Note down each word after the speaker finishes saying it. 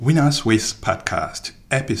Winners Ways Podcast,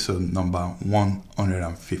 episode number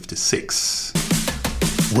 156.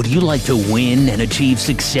 Would you like to win and achieve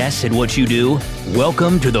success at what you do?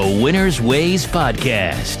 Welcome to the Winners Ways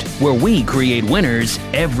Podcast, where we create winners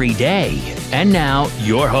every day. And now,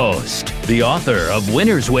 your host, the author of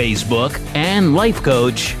Winners Ways book and life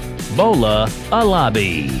coach, Bola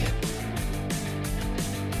Alabi.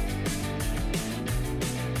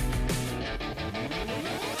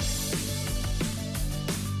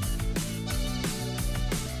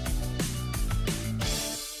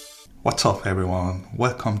 What's up, everyone?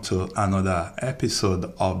 Welcome to another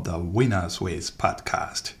episode of the Winners Ways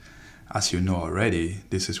Podcast. As you know already,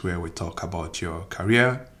 this is where we talk about your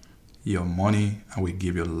career, your money, and we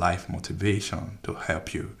give you life motivation to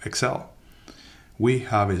help you excel. We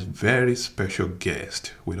have a very special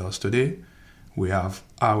guest with us today. We have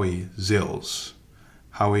Howie Zales.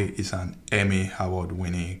 Howie is an Emmy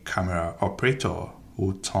Award-winning camera operator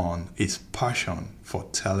who turned his passion for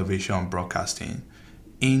television broadcasting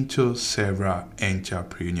into several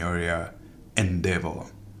entrepreneurial endeavor.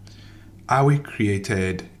 Howie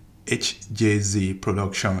created HJZ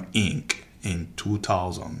Production Inc. in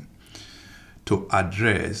 2000 to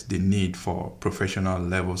address the need for professional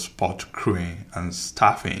level sport crewing and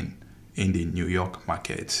staffing in the New York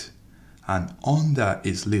market. And under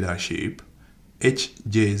his leadership,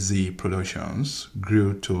 HJZ Productions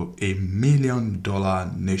grew to $1 million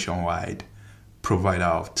nationwide provider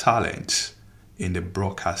of talent in the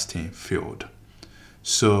broadcasting field.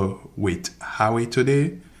 So with Howie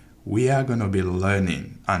today, we are going to be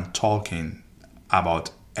learning and talking about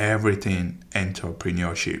everything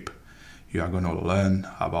entrepreneurship. You are going to learn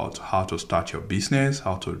about how to start your business,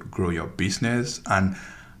 how to grow your business, and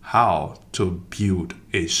how to build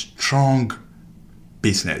a strong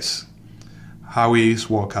business. Howie's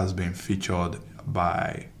work has been featured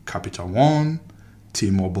by Capital One,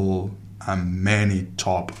 T-Mobile, and many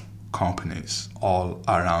top companies all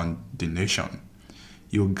around the nation.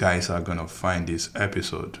 You guys are going to find this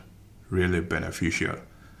episode really beneficial.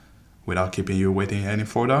 Without keeping you waiting any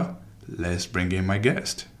further, let's bring in my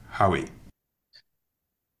guest, Howie.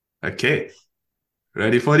 Okay,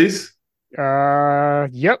 ready for this?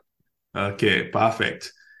 Yep. Okay,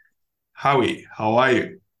 perfect. Howie, how are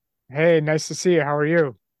you? Hey, nice to see you. How are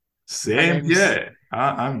you? Same here.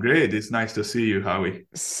 I'm great. It's nice to see you, Howie.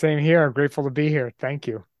 Same here. I'm grateful to be here. Thank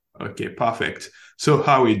you. Okay, perfect. So,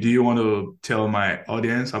 Howie, do you want to tell my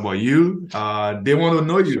audience about you? They want to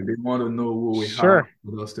know you. They want to know who we have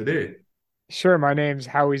with us today. Sure. My name's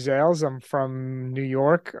Howie Zales. I'm from New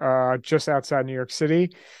York, just outside New York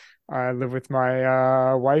City. I live with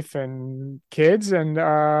my wife and kids and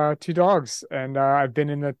two dogs. And I've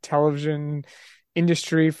been in the television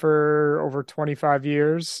industry for over 25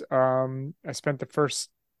 years. I spent the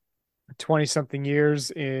first 20 something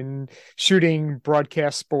years in shooting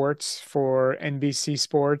broadcast sports for NBC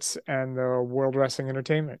Sports and the World Wrestling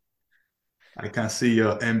Entertainment. I can see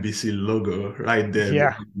your NBC logo right there.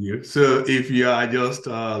 Yeah. You. So if you are just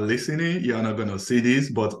listening, you're not going to see this,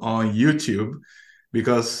 but on YouTube,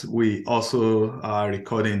 because we also are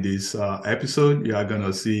recording this episode, you are going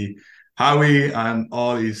to see Howie and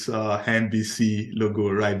all his NBC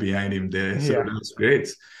logo right behind him there. So that's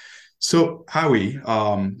great. So, Howie,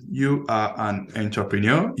 you are an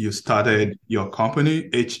entrepreneur. You started your company,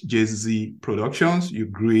 HJZ Productions. You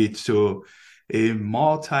grew it to a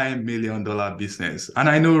multi-million-dollar business. And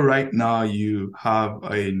I know right now you have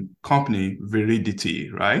a company,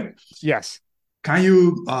 Veridity, right? Yes. Can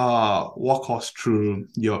you walk us through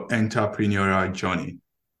your entrepreneurial journey?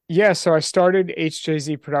 Yeah, so I started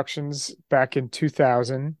HJZ Productions back in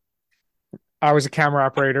 2000. I was a camera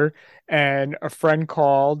operator, and a friend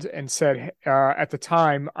called and said, at the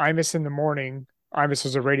time, Imus in the morning, Imus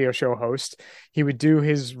was a radio show host. He would do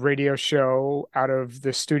his radio show out of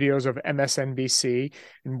the studios of MSNBC.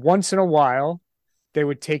 And once in a while, they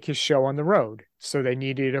would take his show on the road. So they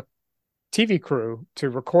needed a TV crew to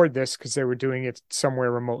record this because they were doing it somewhere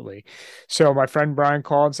remotely. So my friend Brian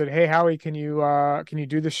called and said, "Hey, Howie, can you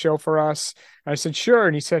do this show for us?" And I said, "Sure."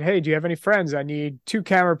 And he said, "Hey, do you have any friends? I need 2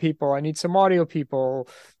 camera people. I need some audio people."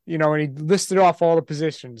 And he listed off all the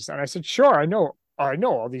positions. And I said, "Sure, I know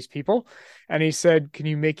all these people." And he said, "Can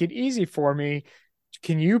you make it easy for me?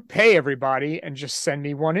 Can you pay everybody and just send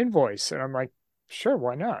me one invoice?" And I'm like, "Sure,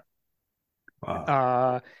 why not?"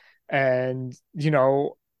 Wow. And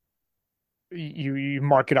you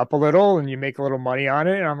mark it up a little and you make a little money on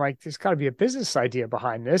it. And I'm like, there's got to be a business idea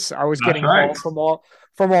behind this. I was getting calls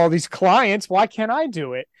from all these clients. Why can't I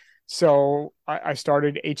do it? So I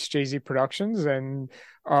started HJZ Productions, and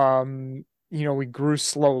we grew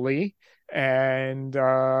slowly. And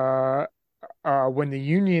when the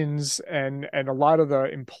unions and a lot of the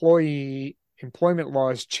employment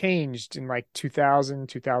laws changed in like 2000,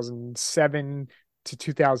 2007 to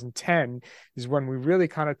 2010 is when we really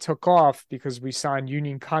kind of took off because we signed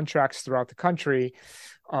union contracts throughout the country,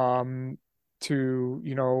 to,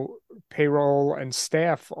 payroll and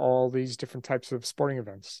staff all these different types of sporting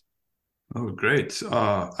events. Oh, great.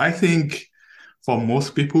 I think for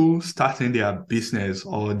most people, starting their business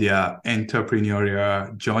or their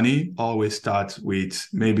entrepreneurial journey always starts with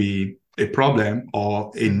maybe a problem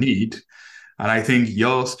or a Mhm. need. And I think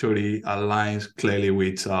your story aligns clearly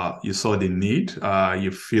with you saw the need,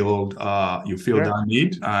 you feel Yeah. that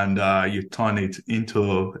need, and you turn it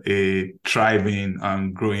into a thriving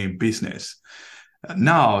and growing business.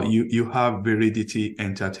 Now you have Veridity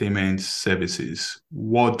Entertainment Services.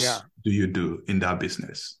 What Yeah. do you do in that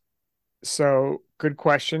business? So, good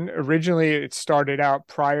question. Originally, it started out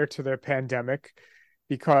prior to the pandemic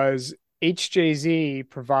because HJZ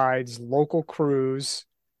provides local crews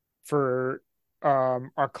for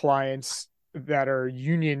our clients that are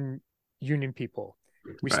union people.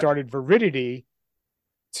 We Right. started Veridity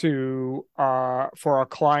to for our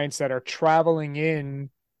clients that are traveling in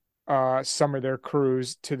some of their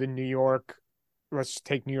crews to the New York, let's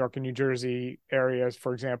take New York and New Jersey areas,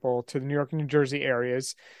 for example, to the New York and New Jersey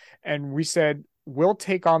areas. And we said, we'll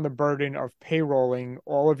take on the burden of payrolling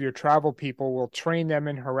all of your travel people. We'll train them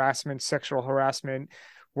in harassment, sexual harassment,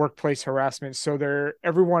 workplace harassment. So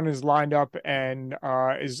everyone is lined up and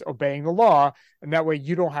is obeying the law. And that way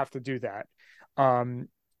you don't have to do that. Um,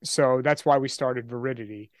 so that's why we started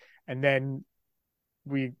Veridity. And then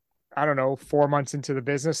we, I don't know, 4 months into the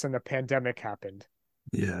business and the pandemic happened.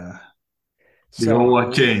 Yeah. The whole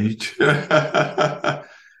world So changed.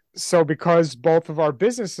 so because both of our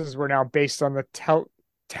businesses were now based on the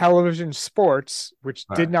television sports, which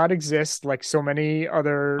did Right. not exist like so many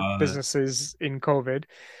other Uh, businesses in COVID,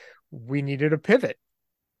 we needed a pivot.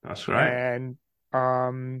 that's right. And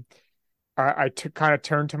um, kind of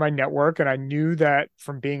turned to my network, and I knew that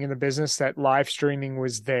from being in the business that live streaming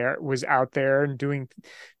was out there, and doing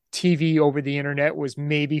TV over the internet was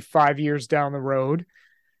maybe 5 years down the road.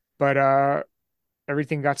 But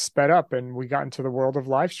everything got sped up and we got into the world of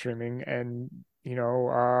live streaming, and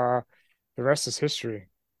the rest is history.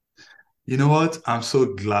 You know what? I'm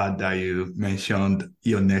so glad that you mentioned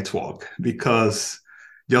your network because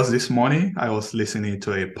just this morning I was listening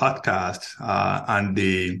to a podcast and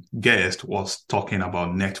the guest was talking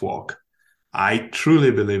about network. I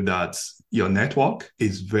truly believe that your network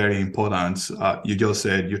is very important. You just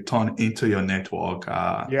said you turn into your network,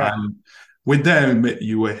 Yeah. and with them,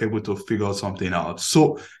 you were able to figure something out.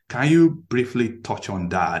 So, can you briefly touch on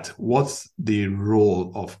that? What's the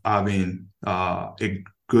role of having a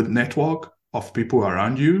good network of people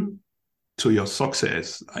around you to your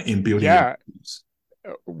success in building your Yeah. business?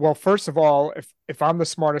 Well, first of all, if I'm the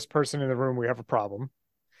smartest person in the room, we have a problem.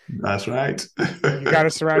 That's right. You got to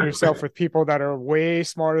surround yourself with people that are way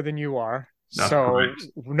smarter than you are. That's So, correct.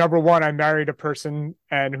 number one, I married a person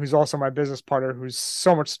and who's also my business partner who's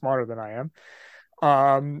so much smarter than I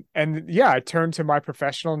am. And yeah, I turned to my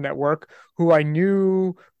professional network who I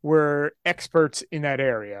knew were experts in that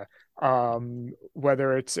area.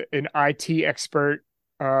 Whether it's an IT expert,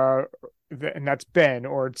 uh, and that's Ben,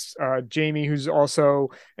 or it's Jamie, who's also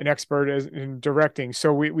an expert in directing.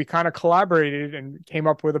 So we kind of collaborated and came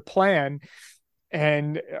up with a plan.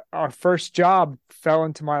 And our first job fell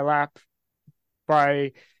into my lap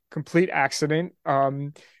by complete accident.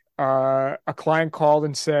 A client called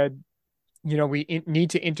and said, we need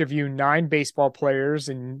to interview 9 baseball players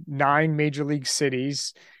in 9 major league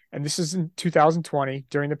cities. And this is in 2020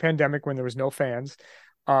 during the pandemic when there was no fans.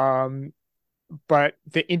 Um, but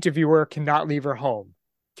the interviewer cannot leave her home.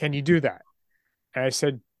 Can you do that? And I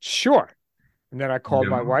said, sure. And then I called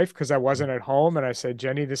my Yeah. wife because I wasn't at home. And I said,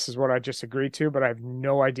 Jenny, this is what I just agreed to, but I have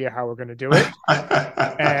no idea how we're going to do it.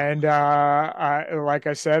 And like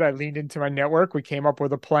I said, I leaned into my network. We came up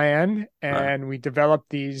with a plan Right. and we developed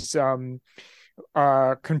these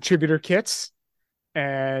contributor kits,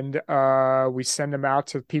 and we send them out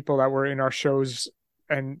to people that were in our shows,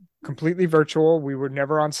 and completely virtual. We were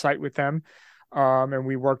never on site with them. And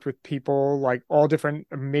we worked with people like all different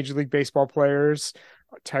Major League Baseball players,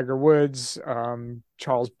 Tiger Woods,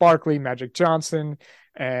 Charles Barkley, Magic Johnson.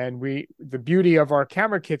 And the beauty of our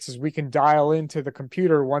camera kits is we can dial into the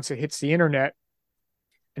computer once it hits the internet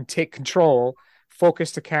and take control,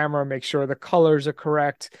 focus the camera, make sure the colors are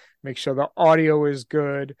correct, make sure the audio is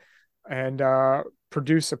good, and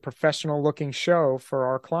produce a professional looking show for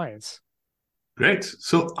our clients. Great.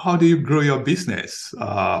 So, how do you grow your business?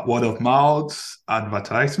 Word of mouth,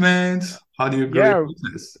 advertisements? How do you grow your Yeah,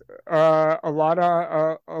 business? a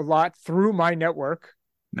lot through my network,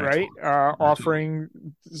 right? Network. Network. Offering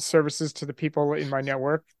services to the people in my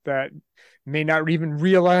network that may not even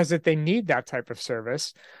realize that they need that type of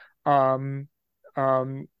service. Um,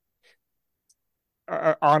 um,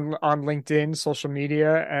 on LinkedIn, social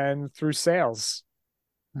media, and through sales.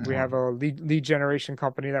 We have Mhm. a lead generation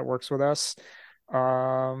company that works with us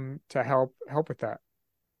to help with that.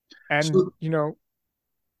 And So,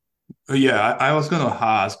 yeah, I was going to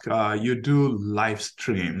ask, you do live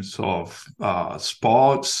streams of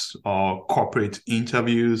sports or corporate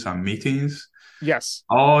interviews and meetings, yes.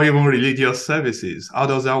 or even religious services. How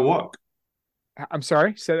does that work? I'm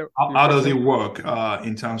sorry, say How, your how does it question. work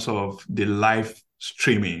in terms of the live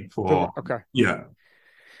streaming for, Okay. yeah.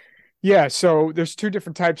 Yeah, so there's two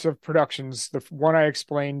different types of productions. The one I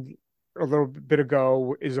explained a little bit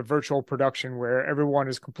ago is a virtual production where everyone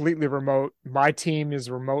is completely remote. My team is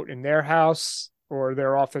remote in their house or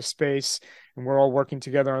their office space, and we're all working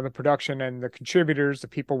together on the production. And the contributors, the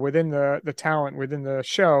people within the talent within the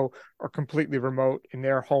show, are completely remote in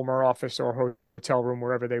their home or office or hotel room,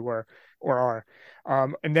 wherever they were or are.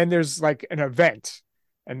 And then there's like an event,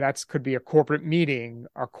 and that's could be a corporate meeting,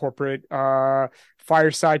 a corporate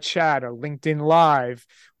fireside chat, a LinkedIn Live,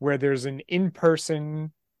 where there's an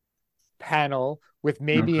in-person panel with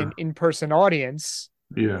maybe Okay. an in-person audience,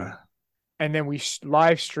 Yeah. and then we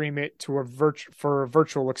live stream it to for a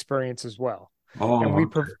virtual experience as well. And Oh,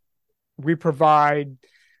 okay. we provide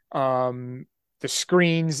um, the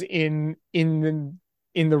screens in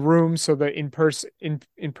the room so that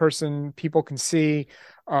in person people can see,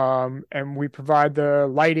 and we provide the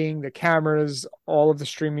lighting, the cameras, all of the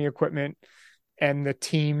streaming equipment, and the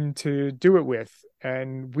team to do it with.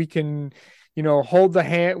 And we can, hold the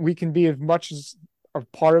hand. We can be as much as a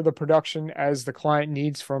part of the production as the client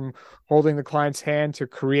needs, from holding the client's hand to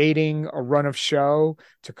creating a run of show,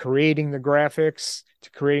 to creating the graphics,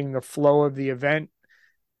 to creating the flow of the event,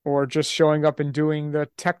 or just showing up and doing the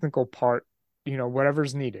technical part,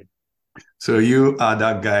 whatever's needed. So you are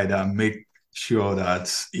that guy that make sure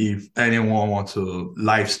that if anyone wants to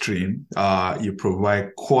live stream, you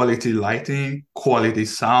provide quality lighting, quality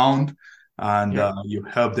sound, and Yep. you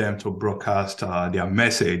help them to broadcast their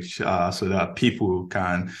message so that people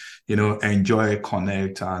can, enjoy,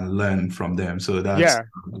 connect, and learn from them. So that's Yeah.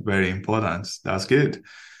 very important. That's good.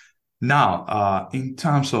 Now, in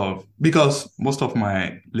terms of, because most of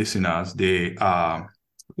my listeners, they are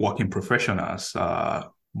working professionals,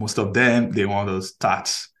 most of them, they want to start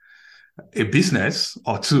a business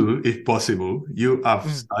or two, if possible. You have Mm.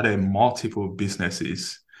 started multiple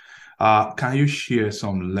businesses. Can you share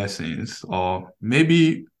some lessons, or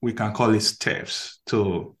maybe we can call it steps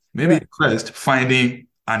to maybe Yeah. first finding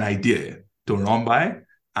an idea to run by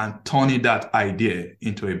and turning that idea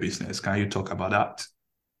into a business? Can you talk about that?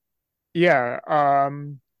 Yeah.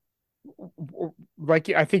 Like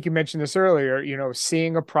I think you mentioned this earlier,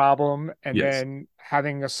 seeing a problem and Yes. then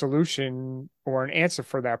having a solution or an answer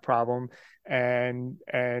for that problem, and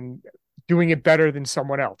doing it better than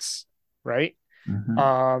someone else, right? Mhm.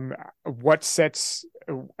 um what sets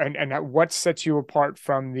what sets you apart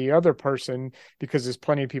from the other person, because there's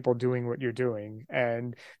plenty of people doing what you're doing.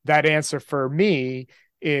 And that answer for me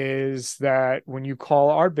is that when you call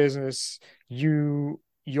our business, you'll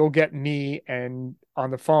get me and on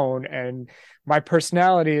the phone. And my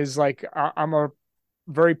personality is like, I'm a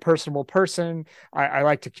very personable person. I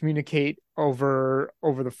like to communicate over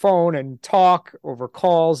the phone and talk over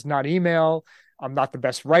calls, not email. I'm not the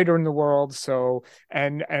best writer in the world, so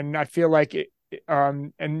and I feel like it.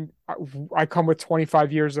 And I come with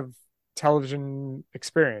 25 years of television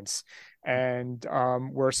experience, and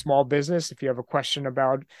we're a small business. If you have a question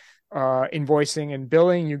about invoicing and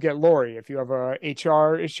billing, you get Lori. If you have a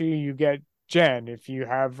HR issue, you get Jen. If you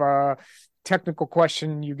have a technical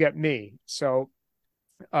question, you get me. So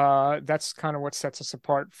that's kind of what sets us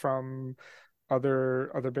apart from other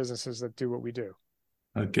businesses that do what we do.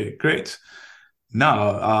 Okay, great.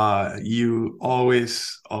 Now, you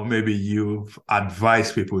always, or maybe you've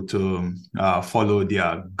advised people to follow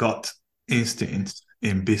their gut instincts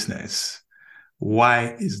in business.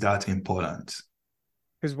 Why is that important?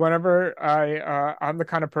 Because whenever I'm the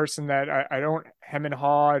kind of person that I don't hem and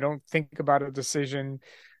haw, I don't think about a decision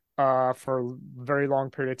for a very long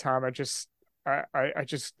period of time. I just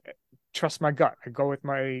trust my gut. I go with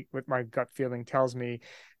my gut feeling tells me,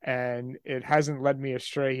 and it hasn't led me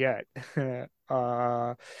astray yet.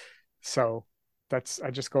 uh, so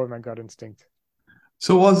I just go with my gut instinct.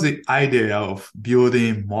 So, what's the idea of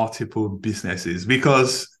building multiple businesses?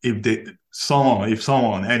 Because if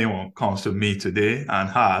anyone comes to me today and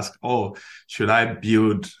asks, "Oh, should I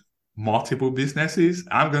build multiple businesses,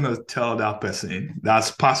 I'm going to tell that person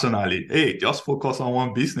that's personally, hey, just focus on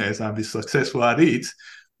one business and be successful at it.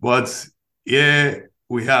 But yeah,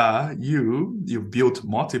 we are, you built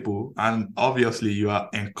multiple, and obviously you are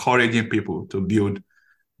encouraging people to build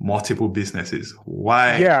multiple businesses.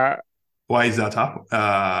 Yeah. Why is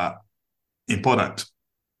that important?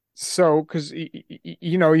 So, because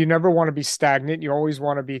you never want to be stagnant. You always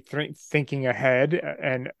want to be thinking ahead,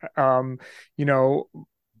 and you know,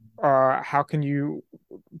 how can you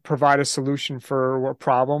provide a solution for a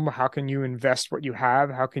problem? How can you invest what you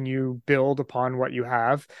have? How can you build upon what you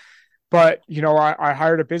have? But I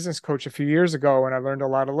hired a business coach a few years ago, and I learned a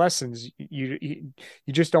lot of lessons. You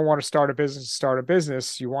just don't want to start a business. Start a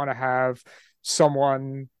business. You want to have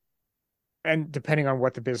someone, and depending on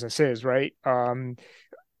what the business is, right?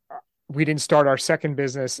 We didn't start our second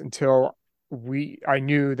business until I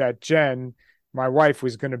knew that Jen, my wife,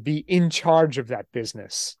 was going to be in charge of that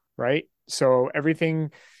business, right? So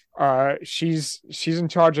everything, she's in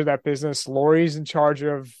charge of that business. Lori's in charge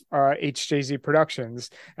of HJZ Productions,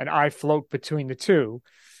 and I float between the two.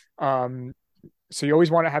 Um, so you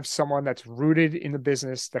always want to have someone that's rooted in the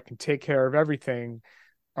business that can take care of everything,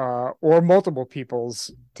 or multiple people's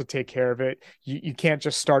to take care of it. You can't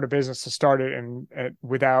just start a business to start it and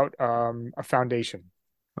without a foundation.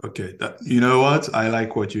 Okay, you know what? I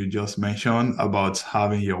like what you just mentioned about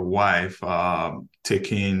having your wife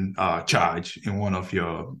taking charge in one of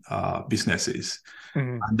your businesses.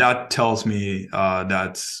 Mhm. And that tells me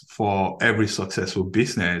that for every successful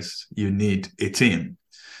business, you need a team.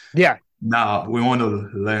 Yeah. Now, we want to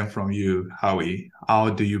learn from you, Howie.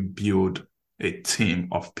 How do you build a team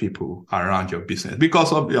of people around your business?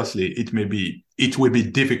 Because obviously, it will be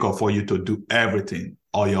difficult for you to do everything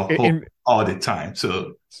or your whole In all the time.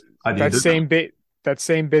 So, how do you that do that?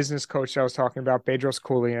 same business coach I was talking about, Bedros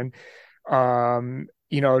Koulian,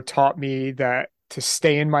 taught me that to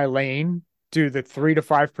stay in my lane, do the 3 to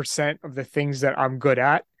 5% of the things that I'm good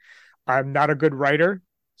at. I'm not a good writer,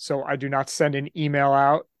 so I do not send an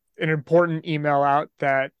important email out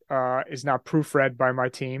that is not proofread by my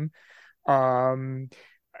team. Um,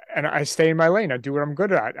 and I stay in my lane. I do what I'm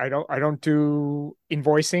good at. I don't do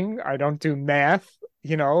invoicing. I don't do math.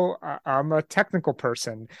 I'm a technical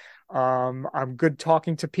person. I'm good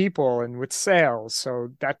talking to people and with sales. So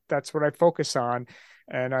that's what I focus on.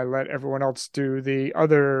 And I let everyone else do the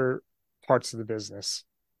other parts of the business.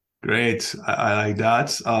 Great. I like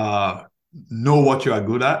that. Know what you are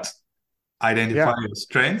good at, identify Yeah. your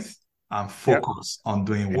strength, and Yeah. focus on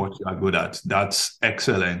doing And what you are good at. That's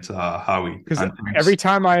excellent, Howie. because And thanks. every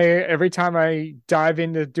time I dive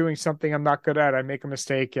into doing something I'm not good at, I make a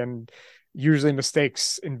mistake, and usually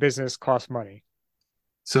mistakes in business cost money.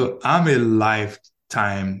 So I'm a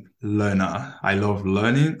lifetime learner. I love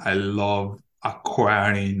learning. I love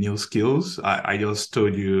acquiring new skills. I just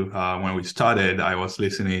told you when we started, I was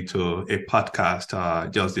listening to a podcast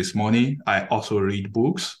just this morning. I also read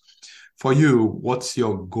books. For you, what's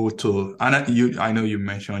your go-to? And I know you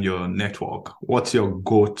mentioned your network. What's your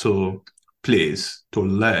go-to place to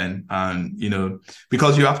learn? And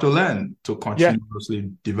because you have to learn to Yeah.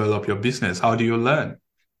 continuously develop your business. How do you learn?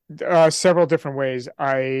 Several different ways.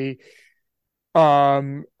 We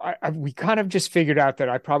kind of just figured out that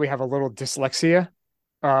I probably have a little dyslexia,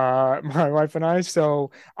 my wife and I.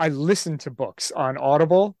 So I listen to books on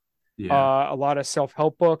Audible, Yeah. a lot of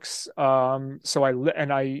self-help books. And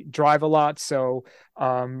I drive a lot. So,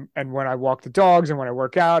 and when I walk the dogs and when I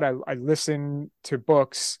work out, I listen to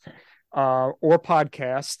books, or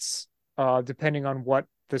podcasts, depending on what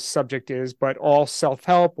the subject is, but all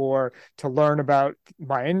self-help or to learn about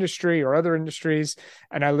my industry or other industries.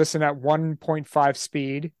 And I listen at 1.5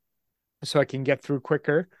 speed so I can get through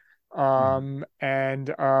quicker. And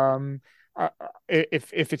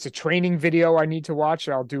if it's a training video I need to watch,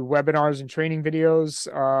 I'll do webinars and training videos.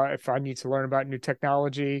 If I need to learn about new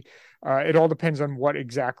technology, it all depends on what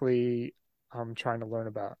exactly I'm trying to learn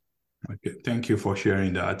about. Okay. Thank you for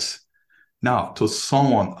sharing that. Now, to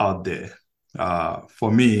someone out there,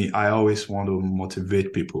 for me, I always want to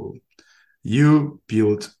motivate people. You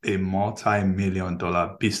built a multi-million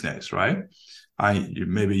dollar business, right? And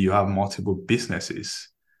maybe you have multiple businesses.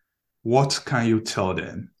 What can you tell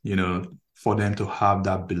them, for them to have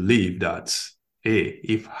that belief that, hey,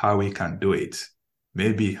 if Howie can do it,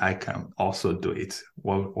 maybe I can also do it.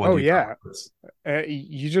 What Oh do you yeah, have?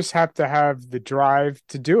 you just have to have the drive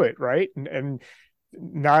to do it, right? And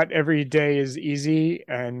not every day is easy,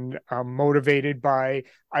 and I'm motivated by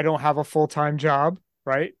I don't have a full-time job,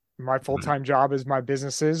 right? My full-time job is my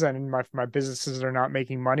businesses, and my businesses are not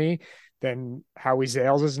making money, then Howie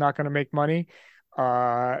Zales is not going to make money.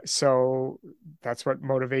 So that's what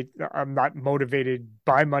I'm not motivated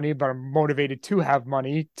by money, but I'm motivated to have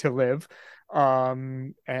money to live.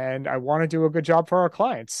 And I want to do a good job for our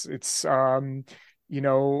clients. It's,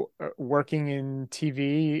 working in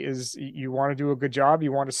TV is you want to do a good job.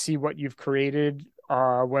 You want to see what you've created,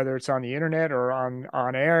 whether it's on the internet or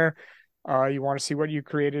on air. You want to see what you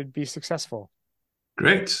created be successful.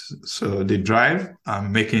 Great. So the drive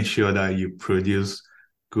and making sure that you produce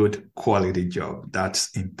good quality job.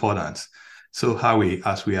 That's important. So Howie,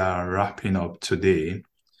 as we are wrapping up today,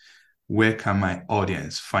 where can my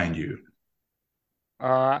audience find you?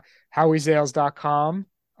 HowieZales.com.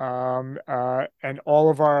 And all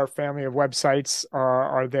of our family of websites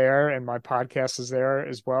are there, and my podcast is there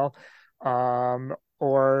as well. Or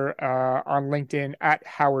on LinkedIn at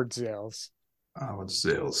Howard Zales. Howard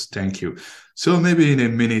Zales, thank you. So maybe in a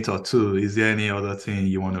minute or two, is there any other thing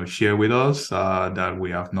you want to share with us that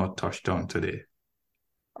we have not touched on today?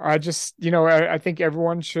 I think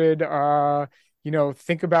everyone should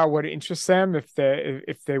think about what interests them. If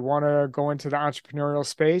they want to go into the entrepreneurial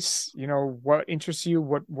space, what interests you,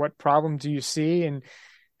 what problem do you see, and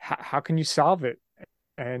how can you solve it,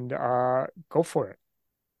 and go for it.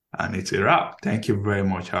 And it's a wrap. Thank you very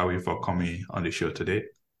much, Howie, for coming on the show today.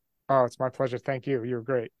 Oh, it's my pleasure. Thank you. You're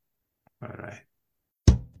great. All right.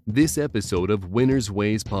 This episode of Winners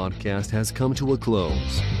Ways podcast has come to a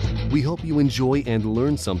close. We hope you enjoy and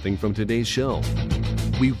learn something from today's show.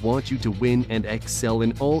 We want you to win and excel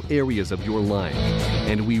in all areas of your life,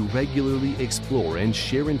 and we regularly explore and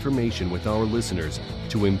share information with our listeners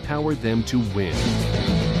to empower them to win.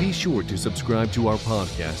 Be sure to subscribe to our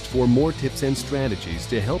podcast for more tips and strategies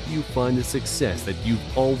to help you find the success that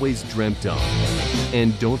you've always dreamt of.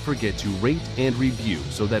 And don't forget to rate and review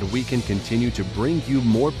so that we can continue to bring you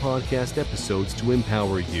more podcast episodes to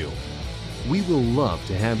empower you. We will love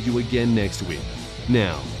to have you again next week.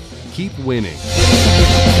 Now, keep winning.